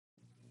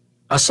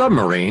A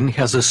submarine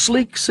has a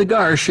sleek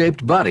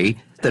cigar-shaped body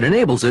that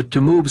enables it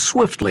to move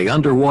swiftly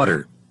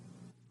underwater.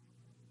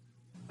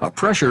 A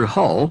pressure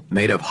hull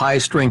made of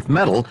high-strength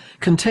metal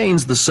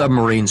contains the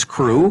submarine's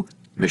crew,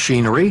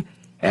 machinery,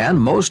 and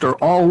most or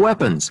all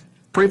weapons,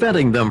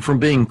 preventing them from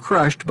being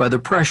crushed by the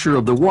pressure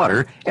of the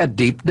water at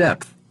deep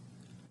depth.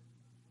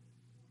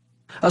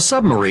 A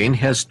submarine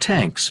has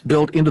tanks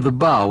built into the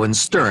bow and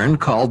stern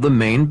called the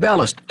main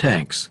ballast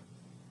tanks.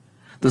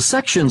 The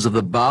sections of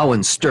the bow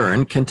and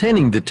stern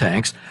containing the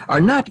tanks are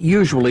not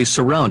usually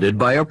surrounded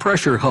by a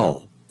pressure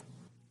hull.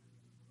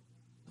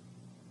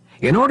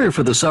 In order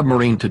for the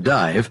submarine to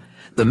dive,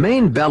 the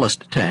main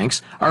ballast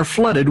tanks are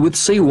flooded with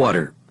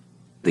seawater.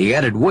 The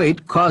added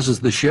weight causes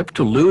the ship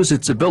to lose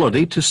its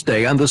ability to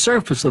stay on the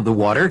surface of the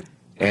water,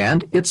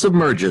 and it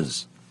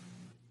submerges.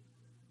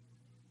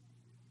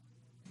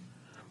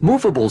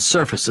 Movable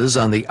surfaces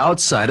on the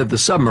outside of the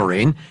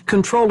submarine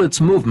control its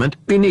movement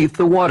beneath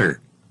the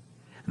water.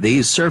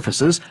 These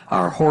surfaces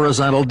are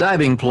horizontal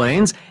diving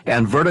planes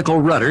and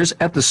vertical rudders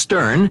at the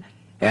stern,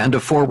 and a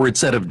forward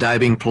set of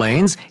diving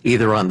planes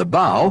either on the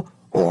bow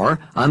or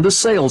on the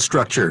sail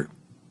structure.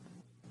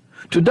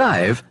 To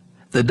dive,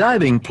 the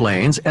diving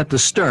planes at the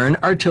stern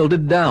are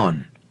tilted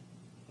down.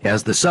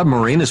 As the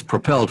submarine is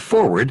propelled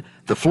forward,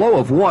 the flow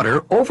of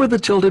water over the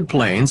tilted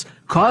planes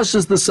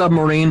causes the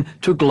submarine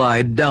to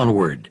glide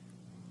downward.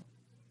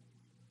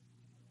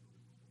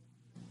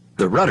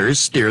 The rudders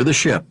steer the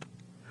ship.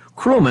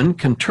 Crewmen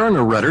can turn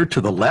a rudder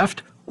to the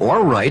left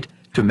or right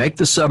to make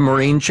the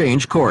submarine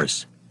change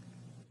course.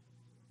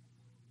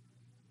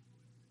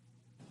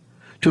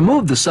 To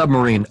move the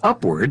submarine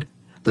upward,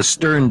 the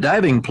stern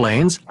diving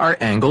planes are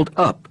angled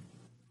up.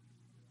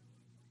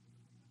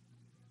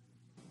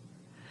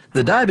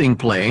 The diving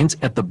planes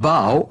at the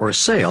bow or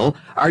sail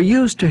are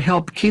used to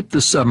help keep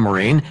the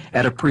submarine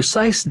at a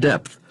precise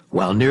depth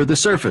while near the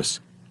surface,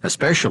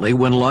 especially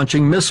when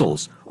launching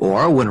missiles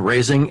or when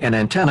raising an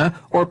antenna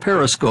or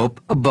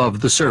periscope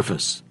above the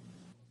surface.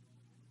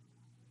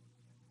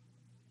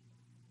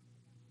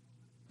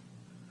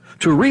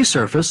 To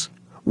resurface,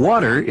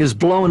 water is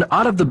blown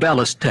out of the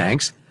ballast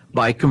tanks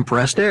by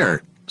compressed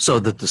air so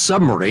that the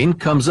submarine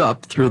comes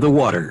up through the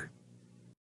water.